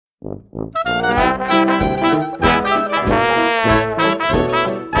Welcome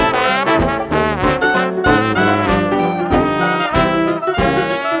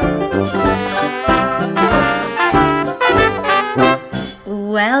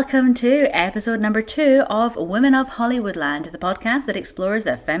to episode number 2 of Women of Hollywoodland, the podcast that explores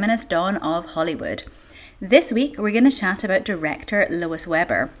the feminist dawn of Hollywood. This week, we're going to chat about director Lois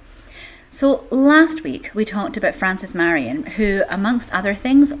Weber. So last week, we talked about Frances Marion, who, amongst other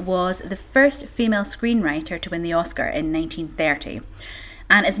things, was the first female screenwriter to win the Oscar in 1930.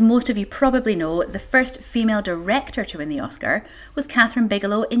 And as most of you probably know, the first female director to win the Oscar was Catherine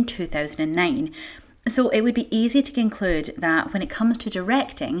Bigelow in 2009. So it would be easy to conclude that when it comes to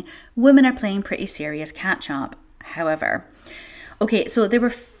directing, women are playing pretty serious catch-up. However, so there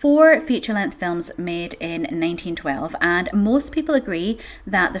were 4 feature-length films made in 1912, and most people agree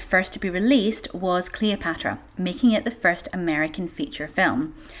that the first to be released was Cleopatra, making it the first American feature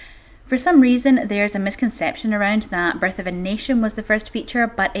film. For some reason, there's a misconception around that Birth of a Nation was the first feature,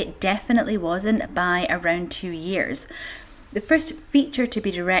 but it definitely wasn't by around 2 years. The first feature to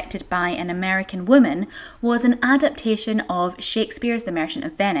be directed by an American woman was an adaptation of Shakespeare's The Merchant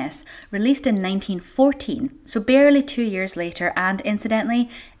of Venice, released in 1914, so barely 2 years later, and incidentally,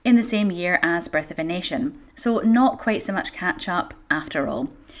 in the same year as Birth of a Nation. So not quite so much catch-up after all.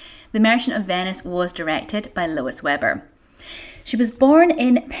 The Merchant of Venice was directed by Lois Weber. She was born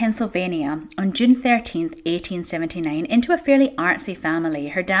in Pennsylvania on June 13th, 1879, into a fairly artsy family.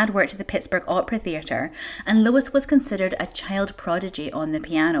 Her dad worked at the Pittsburgh Opera Theatre, and Lois was considered a child prodigy on the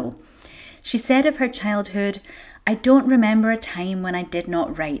piano. She said of her childhood, "I don't remember a time when I did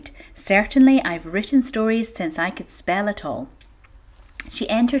not write. Certainly I've written stories since I could spell at all." She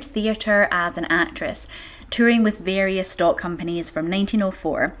entered theatre as an actress, touring with various stock companies from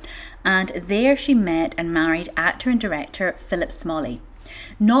 1904, and there she met and married actor and director Philip Smalley.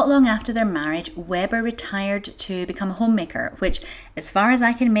 Not long after their marriage, Weber retired to become a homemaker, which, as far as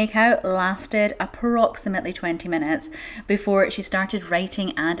I can make out, lasted approximately 20 minutes before she started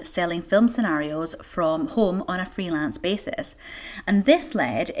writing and selling film scenarios from home on a freelance basis. And this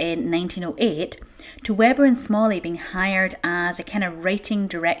led, in 1908, to Weber and Smalley being hired as a kind of writing,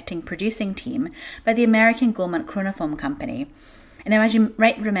 directing, producing team by the American Gaumont Chronophone Company. And now, as you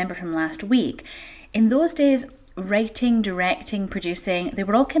might remember from last week, in those days, writing, directing, producing, they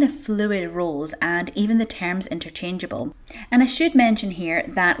were all kind of fluid roles, and even the terms interchangeable. And I should mention here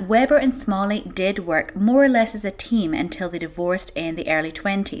that Weber and Smalley did work more or less as a team until they divorced in the early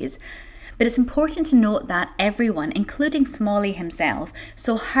 20s. But it's important to note that everyone, including Smalley himself,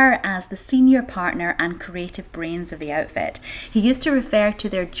 saw her as the senior partner and creative brains of the outfit. He used to refer to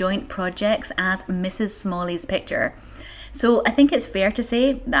their joint projects as Mrs. Smalley's picture. So I think it's fair to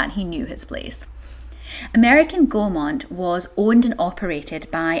say that he knew his place. American Gaumont was owned and operated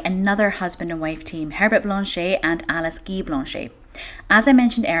by another husband and wife team, Herbert Blanchet and Alice Guy Blanchet. As I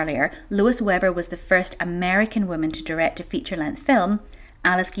mentioned earlier, Lois Weber was the first American woman to direct a feature-length film.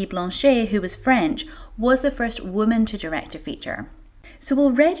 Alice Guy Blanchet, who was French, was the first woman to direct a feature. So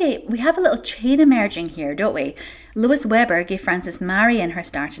already we have a little chain emerging here, don't we? Lois Weber gave Frances Marion her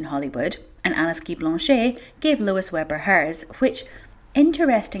start in Hollywood, and Alice Guy Blanchet gave Lois Weber hers, which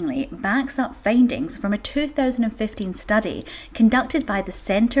interestingly backs up findings from a 2015 study conducted by the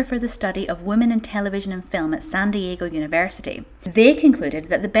Center for the Study of Women in Television and Film at San Diego University. They concluded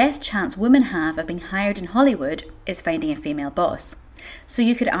that the best chance women have of being hired in Hollywood is finding a female boss. So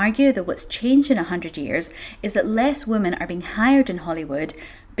you could argue that what's changed in 100 years is that less women are being hired in Hollywood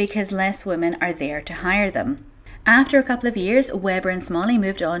because less women are there to hire them. After a couple of years, Weber and Smalley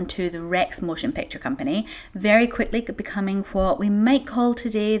moved on to the Rex Motion Picture Company, very quickly becoming what we might call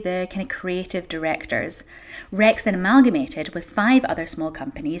today the kind of creative directors. Rex then amalgamated with 5 other small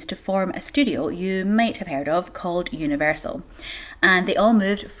companies to form a studio you might have heard of called Universal. And they all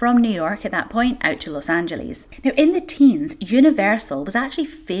moved from New York at that point out to Los Angeles. Now, in the teens, Universal was actually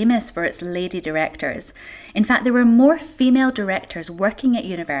famous for its lady directors. In fact, there were more female directors working at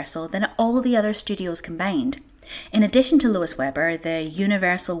Universal than at all the other studios combined. In addition to Lois Weber, the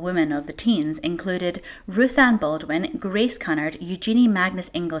Universal women of the teens included Ruth Ann Baldwin, Grace Cunard, Eugenie Magnus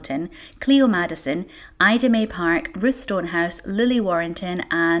Ingleton, Cleo Madison, Ida Mae Park, Ruth Stonehouse, Lily Warrington,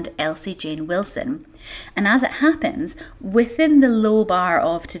 and Elsie Jane Wilson. And as it happens, within the low bar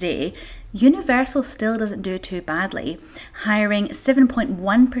of today, Universal still doesn't do too badly, hiring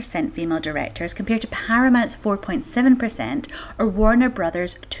 7.1% female directors compared to Paramount's 4.7% or Warner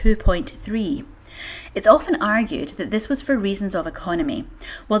Brothers' 2.3%. It's often argued that this was for reasons of economy.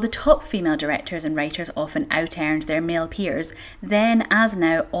 While the top female directors and writers often out-earned their male peers, then, as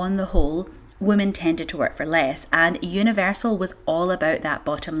now, on the whole, women tended to work for less, and Universal was all about that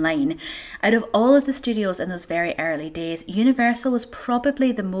bottom line. Out of all of the studios in those very early days, Universal was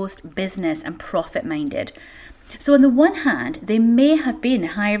probably the most business and profit minded. So on the one hand, they may have been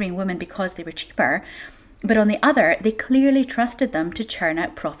hiring women because they were cheaper, but on the other, they clearly trusted them to churn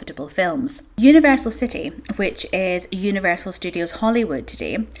out profitable films. Universal City, which is Universal Studios Hollywood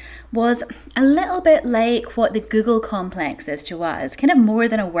today, was a little bit like what the Google complex is to us, kind of more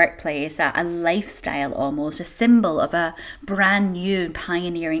than a workplace, a lifestyle almost, a symbol of a brand new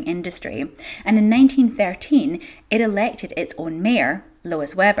pioneering industry. And in 1913, it elected its own mayor,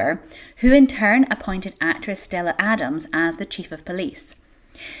 Lois Weber, who in turn appointed actress Stella Adams as the chief of police.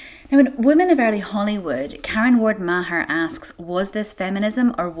 Now, in Women of Early Hollywood, Karen Ward Maher asks, was this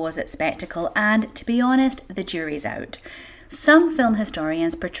feminism or was it spectacle? And to be honest, the jury's out. Some film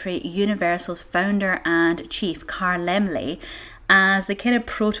historians portray Universal's founder and chief, Carl Laemmle, as the kind of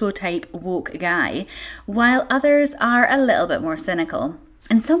prototype woke guy, while others are a little bit more cynical.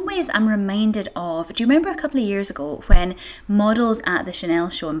 In some ways, I'm reminded of, do you remember a couple of years ago when models at the Chanel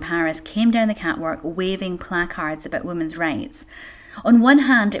show in Paris came down the catwalk waving placards about women's rights? On one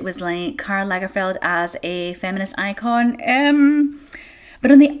hand, it was like Karl Lagerfeld as a feminist icon,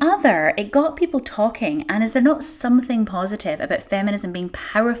 but on the other, it got people talking. And is there not something positive about feminism being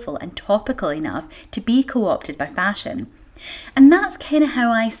powerful and topical enough to be co-opted by fashion? And that's kind of how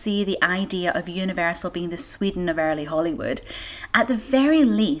I see the idea of Universal being the Sweden of early Hollywood. At the very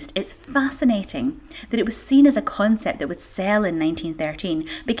least, it's fascinating that it was seen as a concept that would sell in 1913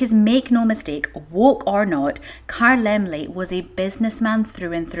 because, make no mistake, woke or not, Carl Laemmle was a businessman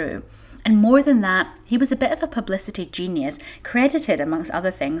through and through. And more than that, he was a bit of a publicity genius, credited, amongst other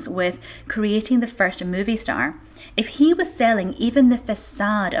things, with creating the first movie star. If he was selling even the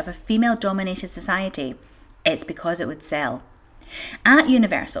facade of a female-dominated society, it's because it would sell. At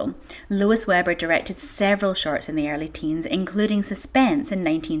Universal, Lois Weber directed several shorts in the early teens, including Suspense in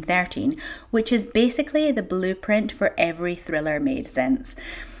 1913, which is basically the blueprint for every thriller made since.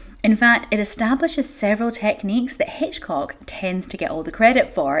 In fact, it establishes several techniques that Hitchcock tends to get all the credit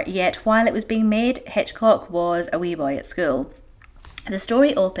for, yet while it was being made, Hitchcock was a wee boy at school. The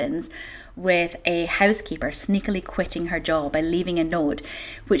story opens with a housekeeper sneakily quitting her job by leaving a note,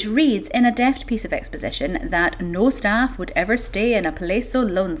 which reads in a deft piece of exposition that no staff would ever stay in a place so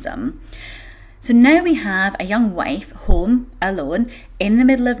lonesome. So now we have a young wife home alone in the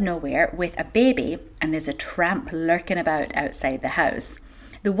middle of nowhere with a baby, and there's a tramp lurking about outside the house.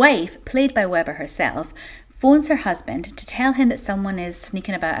 The wife, played by Weber herself, phones her husband to tell him that someone is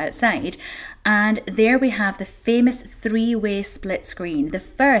sneaking about outside, and there we have the famous three-way split screen, the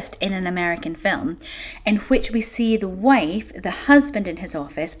first in an American film, in which we see the wife, the husband in his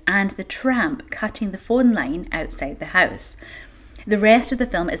office, and the tramp cutting the phone line outside the house. The rest of the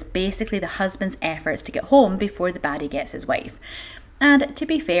film is basically the husband's efforts to get home before the baddie gets his wife. And to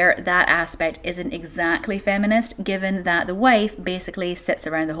be fair, that aspect isn't exactly feminist, given that the wife basically sits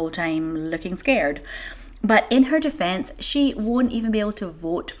around the whole time looking scared. But in her defence, she won't even be able to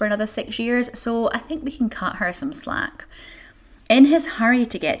vote for another 6 years, so I think we can cut her some slack. In his hurry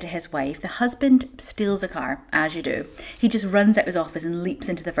to get to his wife, the husband steals a car, as you do. He just runs out of his office and leaps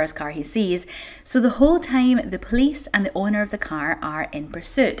into the first car he sees. So the whole time, the police and the owner of the car are in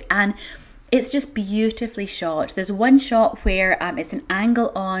pursuit. And it's just beautifully shot. There's one shot where it's an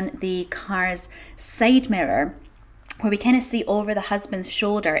angle on the car's side mirror, where we kind of see over the husband's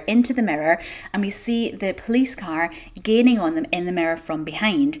shoulder into the mirror, and we see the police car gaining on them in the mirror from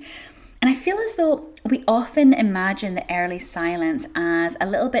behind. And I feel as though we often imagine the early silence as a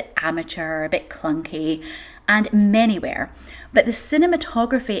little bit amateur, a bit clunky, and manywhere. But the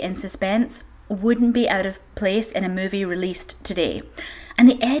cinematography in Suspense wouldn't be out of place in a movie released today. And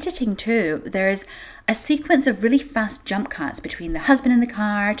the editing too, there's a sequence of really fast jump cuts between the husband in the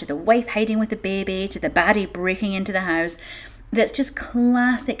car, to the wife hiding with the baby, to the baddie breaking into the house. That's just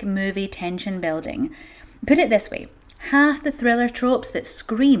classic movie tension building. Put it this way, half the thriller tropes that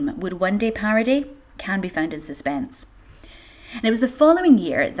Scream would one day parody can be found in Suspense. And it was the following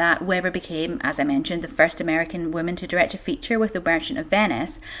year that Weber became, as I mentioned, the first American woman to direct a feature with The Merchant of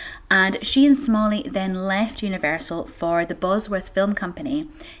Venice, and she and Smalley then left Universal for the Bosworth Film Company,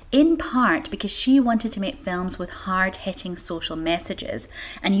 in part because she wanted to make films with hard-hitting social messages,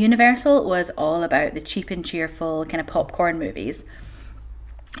 and Universal was all about the cheap and cheerful kind of popcorn movies,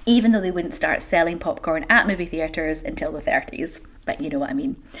 even though they wouldn't start selling popcorn at movie theatres until the 30s, but you know what I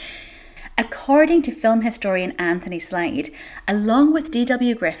mean. According to film historian Anthony Slide, along with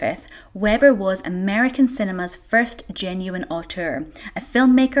D.W. Griffith, Weber was American cinema's first genuine auteur, a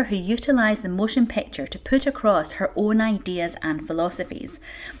filmmaker who utilised the motion picture to put across her own ideas and philosophies.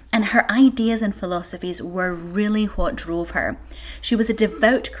 And her ideas and philosophies were really what drove her. She was a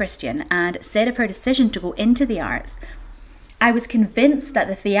devout Christian and said of her decision to go into the arts, "I was convinced that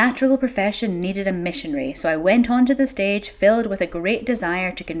the theatrical profession needed a missionary, so I went onto the stage filled with a great desire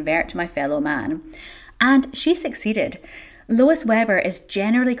to convert my fellow man." And she succeeded. Lois Weber is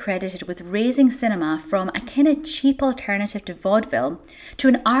generally credited with raising cinema from a kind of cheap alternative to vaudeville to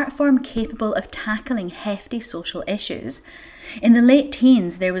an art form capable of tackling hefty social issues. In the late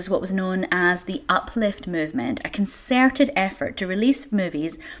teens, there was what was known as the Uplift movement, a concerted effort to release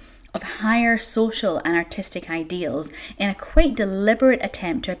movies of higher social and artistic ideals in a quite deliberate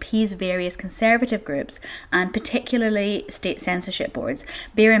attempt to appease various conservative groups and particularly state censorship boards.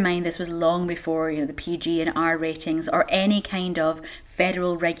 Bear in mind this was long before the PG and R ratings or any kind of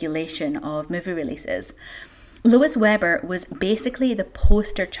federal regulation of movie releases. Lois Weber was basically the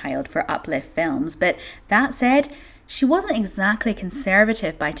poster child for uplift films, but that said, she wasn't exactly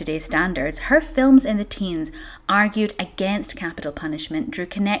conservative by today's standards. Her films in the teens argued against capital punishment, drew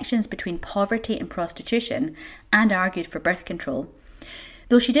connections between poverty and prostitution, and argued for birth control.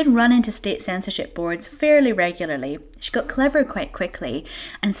 Though she did run into state censorship boards fairly regularly, she got clever quite quickly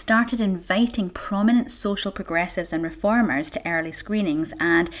and started inviting prominent social progressives and reformers to early screenings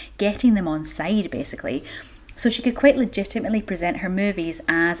and getting them on side, basically. So she could quite legitimately present her movies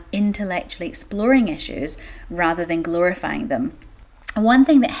as intellectually exploring issues rather than glorifying them. One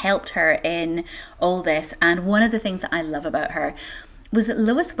thing that helped her in all this, and one of the things that I love about her, was that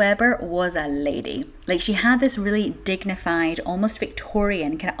Lois Weber was a lady. Like, she had this really dignified, almost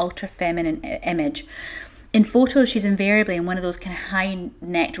Victorian, kind of ultra-feminine image. In photos, she's invariably in one of those kind of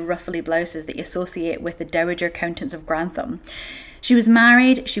high-necked, ruffly blouses that you associate with the Dowager Countess of Grantham. She was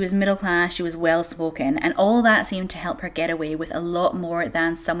married, she was middle class, she was well spoken, and all that seemed to help her get away with a lot more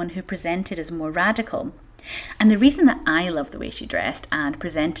than someone who presented as more radical. And the reason that I love the way she dressed and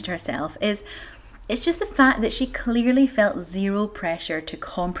presented herself is it's just the fact that she clearly felt zero pressure to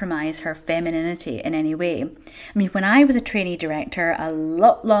compromise her femininity in any way. I mean, when I was a trainee director, a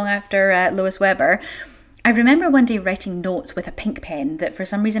lot long after Lois Weber, I remember one day writing notes with a pink pen that for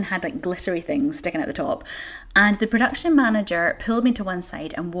some reason had like glittery things sticking at the top. And the production manager pulled me to one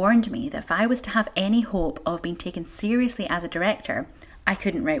side and warned me that if I was to have any hope of being taken seriously as a director, I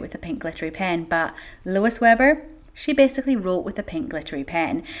couldn't write with a pink glittery pen. But Lois Weber, she basically wrote with a pink glittery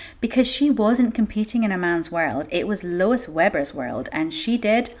pen because she wasn't competing in a man's world. It was Lois Weber's world and she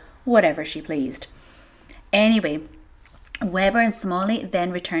did whatever she pleased. Anyway, Weber and Smalley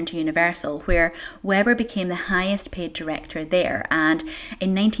then returned to Universal, where Weber became the highest paid director there, and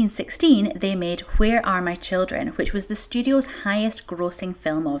in 1916 they made Where Are My Children, which was the studio's highest grossing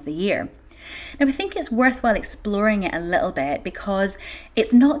film of the year. Now, I think it's worthwhile exploring it a little bit because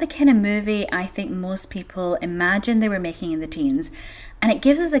it's not the kind of movie I think most people imagined they were making in the teens, and it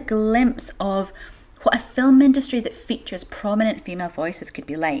gives us a glimpse of what a film industry that features prominent female voices could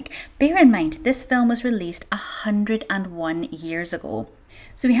be like. Bear in mind, this film was released 101 years ago.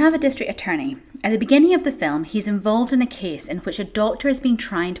 So we have a district attorney. At the beginning of the film, he's involved in a case in which a doctor is being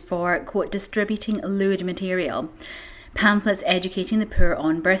tried for, quote, distributing lewd material, pamphlets educating the poor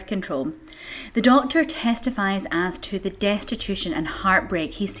on birth control. The doctor testifies as to the destitution and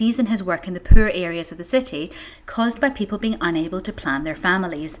heartbreak he sees in his work in the poor areas of the city caused by people being unable to plan their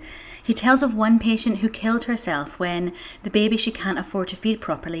families. He tells of one patient who killed herself when the baby she can't afford to feed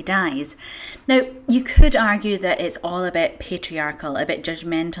properly dies. Now, you could argue that it's all a bit patriarchal, a bit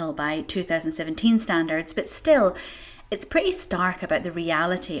judgmental by 2017 standards, but still, it's pretty stark about the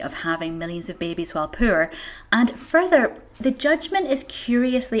reality of having millions of babies while poor. And further, the judgment is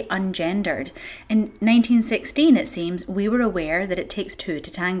curiously ungendered. In 1916, it seems, we were aware that it takes two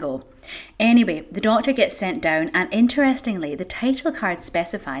to tango. Anyway, the doctor gets sent down, and interestingly, the title card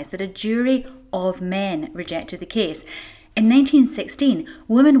specifies that a jury of men rejected the case. In 1916,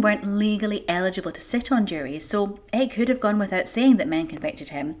 women weren't legally eligible to sit on juries, so it could have gone without saying that men convicted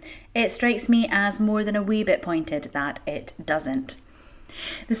him. It strikes me as more than a wee bit pointed that it doesn't.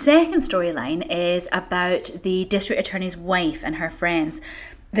 The second storyline is about the district attorney's wife and her friends.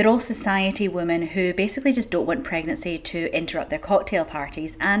 They're all society women who basically just don't want pregnancy to interrupt their cocktail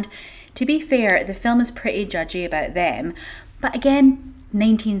parties, and to be fair, the film is pretty judgy about them. But again,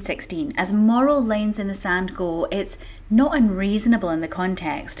 1916, as moral lines in the sand go, it's not unreasonable in the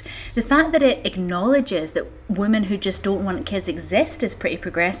context. The fact that it acknowledges that women who just don't want kids exist is pretty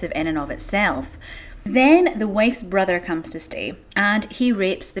progressive in and of itself. Then the wife's brother comes to stay, and he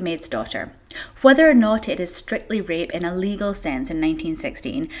rapes the maid's daughter. Whether or not it is strictly rape in a legal sense in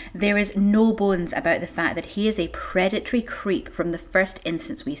 1916, there is no bones about the fact that he is a predatory creep from the first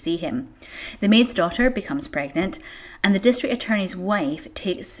instance we see him. The maid's daughter becomes pregnant, and the district attorney's wife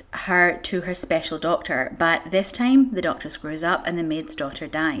takes her to her special doctor, but this time the doctor screws up and the maid's daughter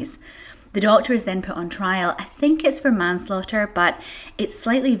dies. The doctor is then put on trial. I think it's for manslaughter, but it's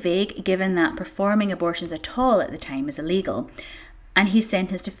slightly vague given that performing abortions at all at the time is illegal. And he's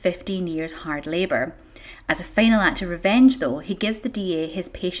sentenced to 15 years hard labour. As a final act of revenge, though, he gives the DA his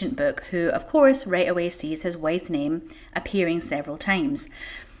patient book, who, of course, right away sees his wife's name appearing several times.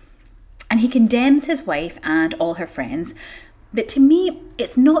 And he condemns his wife and all her friends. But to me,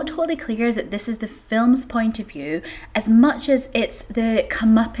 it's not totally clear that this is the film's point of view as much as it's the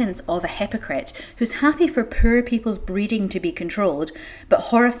comeuppance of a hypocrite who's happy for poor people's breeding to be controlled, but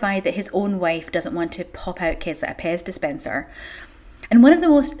horrified that his own wife doesn't want to pop out kids at a Pez dispenser. And one of the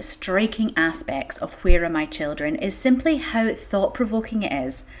most striking aspects of Where Are My Children is simply how thought-provoking it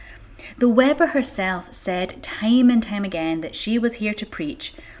is. The Weber herself said time and time again that she was here to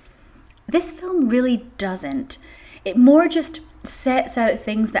preach. This film really doesn't. It more just sets out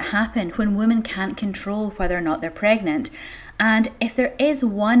things that happen when women can't control whether or not they're pregnant. And if there is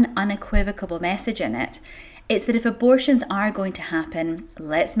one unequivocal message in it, it's that if abortions are going to happen,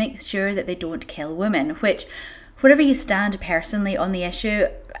 let's make sure that they don't kill women, which, wherever you stand personally on the issue,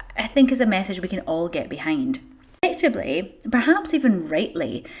 I think is a message we can all get behind. Predictably, perhaps even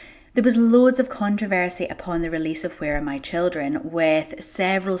rightly, there was loads of controversy upon the release of Where Are My Children, with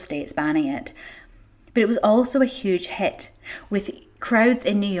several states banning it. But it was also a huge hit, with crowds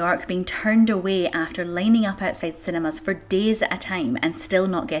in New York being turned away after lining up outside cinemas for days at a time and still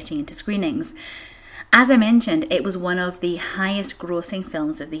not getting into screenings. As I mentioned, it was one of the highest grossing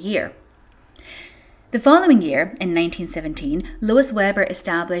films of the year. The following year, in 1917, Lois Weber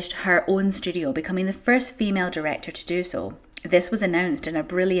established her own studio, becoming the first female director to do so. This was announced in a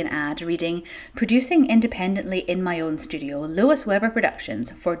brilliant ad reading, "Producing independently in my own studio, Lois Weber Productions,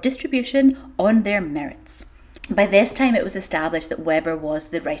 for distribution on their merits." By this time it was established that Weber was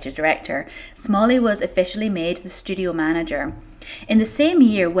the writer-director. Smalley was officially made the studio manager. In the same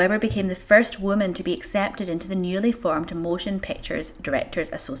year, Weber became the first woman to be accepted into the newly formed Motion Pictures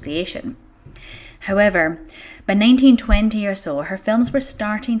Directors Association. However, by 1920 or so, her films were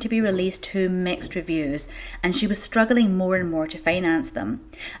starting to be released to mixed reviews, and she was struggling more and more to finance them.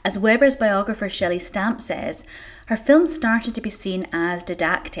 As Weber's biographer Shelley Stamp says, her films started to be seen as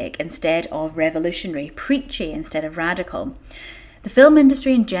didactic instead of revolutionary, preachy instead of radical. The film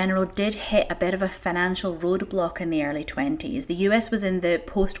industry in general did hit a bit of a financial roadblock in the early 20s. The US was in the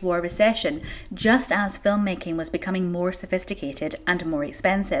post-war recession, just as filmmaking was becoming more sophisticated and more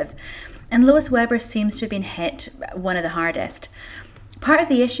expensive. And Lois Weber seems to have been hit one of the hardest. Part of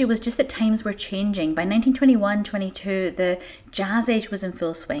the issue was just that times were changing. By 1921-22, the jazz age was in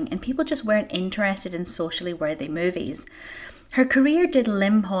full swing, and people just weren't interested in socially worthy movies. Her career did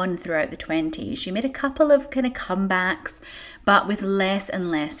limp on throughout the 20s. She made a couple of kind of comebacks, but with less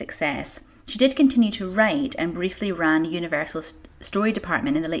and less success. She did continue to write and briefly ran Universal's story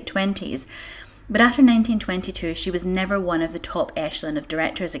department in the late 20s, but after 1922 she was never one of the top echelon of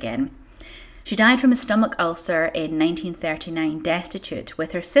directors again. She died from a stomach ulcer in 1939, destitute,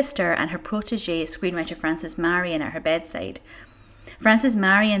 with her sister and her protégé, screenwriter Frances Marion, at her bedside. Frances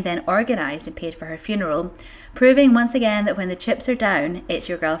Marion then organised and paid for her funeral, proving once again that when the chips are down, it's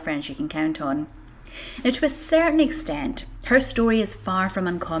your girlfriends you can count on. Now, to a certain extent, her story is far from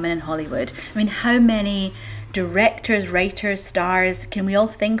uncommon in Hollywood. I mean, how many directors, writers, stars can we all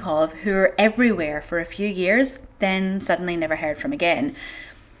think of who are everywhere for a few years, then suddenly never heard from again?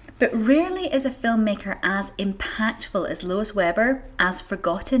 But rarely is a filmmaker as impactful as Lois Weber, as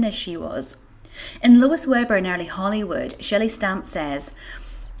forgotten as she was. In Lois Weber in Early Hollywood, Shelley Stamp says,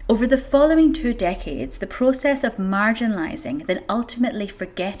 "Over the following 2 decades, the process of marginalising, then ultimately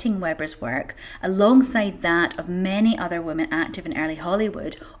forgetting Weber's work, alongside that of many other women active in early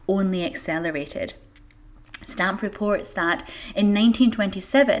Hollywood, only accelerated." Stamp reports that in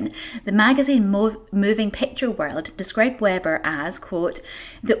 1927, the magazine Moving Picture World described Weber as, quote,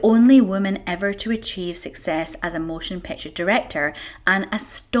 "the only woman ever to achieve success as a motion picture director, an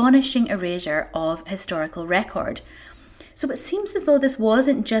astonishing erasure of historical record." So it seems as though this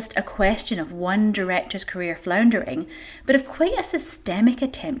wasn't just a question of one director's career floundering, but of quite a systemic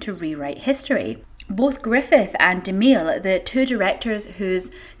attempt to rewrite history. Both Griffith and DeMille, the 2 directors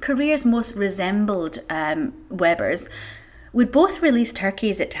whose careers most resembled Weber's, would both release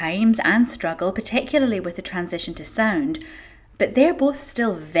turkeys at times and struggle, particularly with the transition to sound. but they're both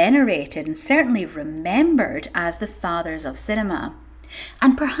still venerated and certainly remembered as the fathers of cinema.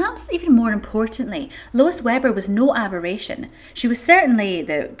 And perhaps even more importantly, Lois Weber was no aberration. She was certainly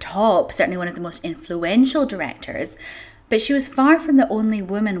the top, certainly one of the most influential directors, but she was far from the only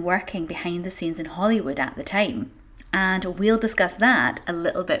woman working behind the scenes in Hollywood at the time. And we'll discuss that a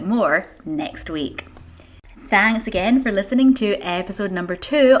little bit more next week. Thanks again for listening to episode number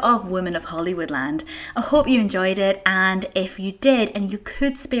 2 of Women of Hollywoodland. I hope you enjoyed it, and if you did and you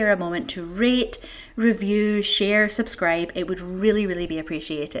could spare a moment to rate, review, share, subscribe, it would really be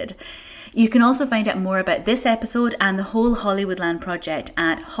appreciated. You can also find out more about this episode and the whole Hollywoodland project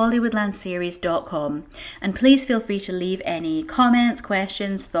at hollywoodlandseries.com. And please feel free to leave any comments,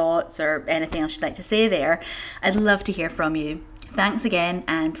 questions, thoughts, or anything else you'd like to say there. I'd love to hear from you. Thanks again,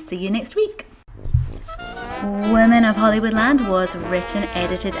 and see you next week. Women of Hollywoodland was written,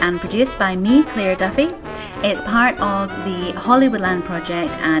 edited and produced by me, Claire Duffy. It's part of the Hollywoodland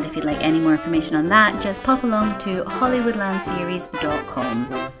project, and if you'd like any more information on that, just pop along to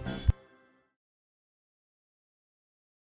hollywoodlandseries.com.